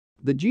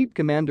The Jeep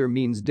Commander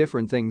means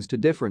different things to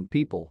different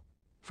people.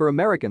 For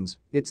Americans,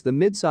 it's the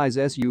midsize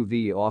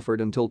SUV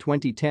offered until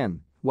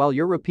 2010, while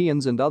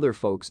Europeans and other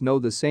folks know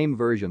the same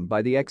version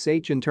by the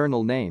XH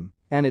internal name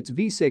and its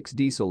V6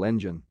 diesel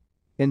engine.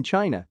 In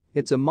China,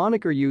 it's a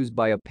moniker used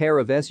by a pair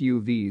of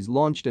SUVs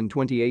launched in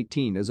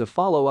 2018 as a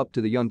follow-up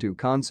to the Yuntu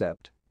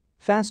concept.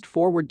 Fast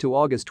forward to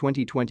August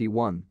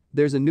 2021,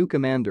 there's a new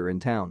Commander in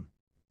town.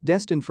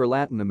 Destined for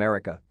Latin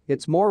America,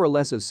 it's more or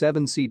less a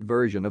 7-seat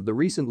version of the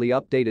recently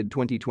updated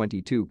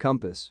 2022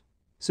 Compass.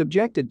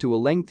 Subjected to a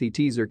lengthy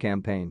teaser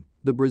campaign,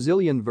 the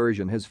Brazilian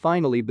version has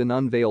finally been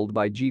unveiled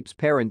by Jeep's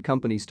parent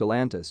company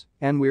Stellantis,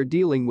 and we're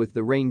dealing with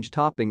the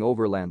range-topping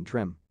Overland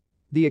trim.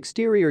 The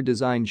exterior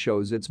design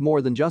shows it's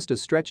more than just a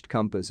stretched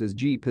Compass, as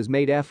Jeep has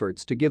made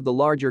efforts to give the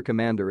larger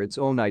Commander its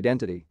own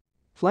identity.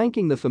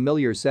 Flanking the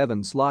familiar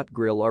 7-slot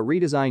grille are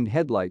redesigned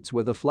headlights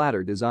with a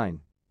flatter design.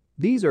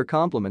 These are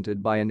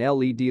complemented by an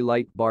LED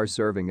light bar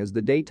serving as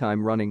the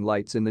daytime running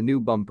lights in the new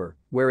bumper,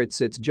 where it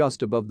sits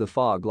just above the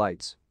fog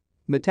lights.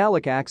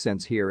 Metallic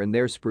accents here and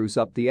there spruce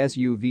up the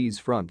SUV's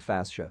front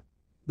fascia.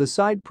 The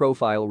side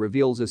profile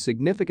reveals a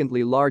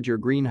significantly larger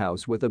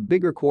greenhouse with a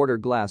bigger quarter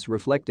glass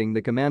reflecting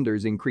the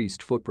Commander's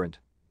increased footprint.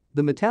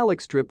 The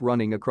metallic strip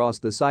running across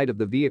the side of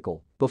the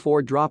vehicle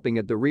before dropping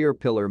at the rear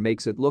pillar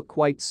makes it look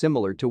quite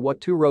similar to what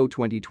two-row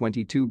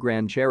 2022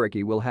 Grand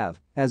Cherokee will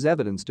have, as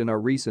evidenced in our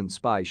recent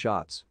spy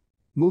shots.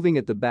 Moving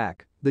at the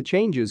back, the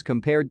changes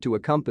compared to a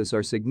Compass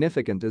are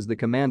significant as the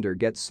Commander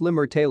gets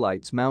slimmer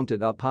taillights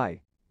mounted up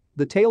high.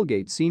 The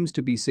tailgate seems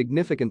to be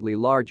significantly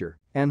larger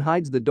and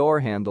hides the door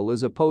handle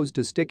as opposed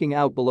to sticking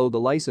out below the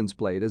license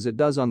plate as it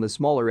does on the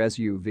smaller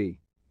SUV.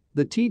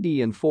 The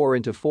TD and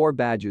 4x4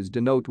 badges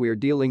denote we're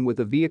dealing with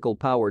a vehicle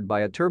powered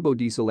by a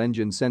turbodiesel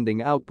engine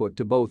sending output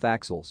to both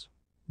axles.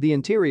 The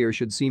interior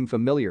should seem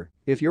familiar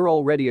if you're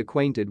already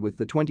acquainted with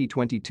the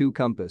 2022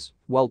 Compass,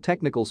 while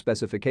technical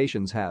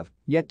specifications have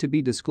yet to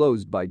be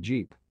disclosed by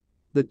Jeep.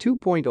 The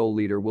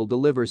 2.0-liter will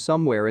deliver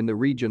somewhere in the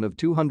region of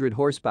 200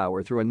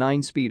 horsepower through a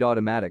 9-speed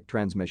automatic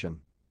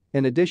transmission.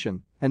 In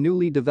addition, a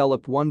newly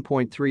developed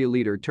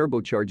 1.3-liter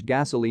turbocharged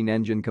gasoline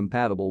engine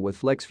compatible with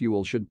flex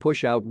fuel should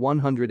push out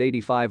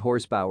 185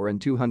 horsepower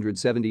and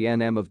 270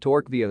 Nm of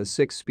torque via a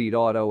 6-speed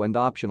auto and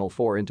optional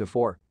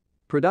 4x4.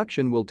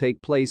 Production will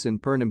take place in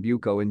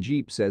Pernambuco, and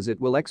Jeep says it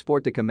will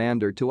export the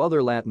Commander to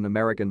other Latin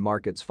American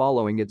markets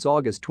following its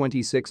August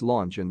 26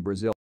 launch in Brazil.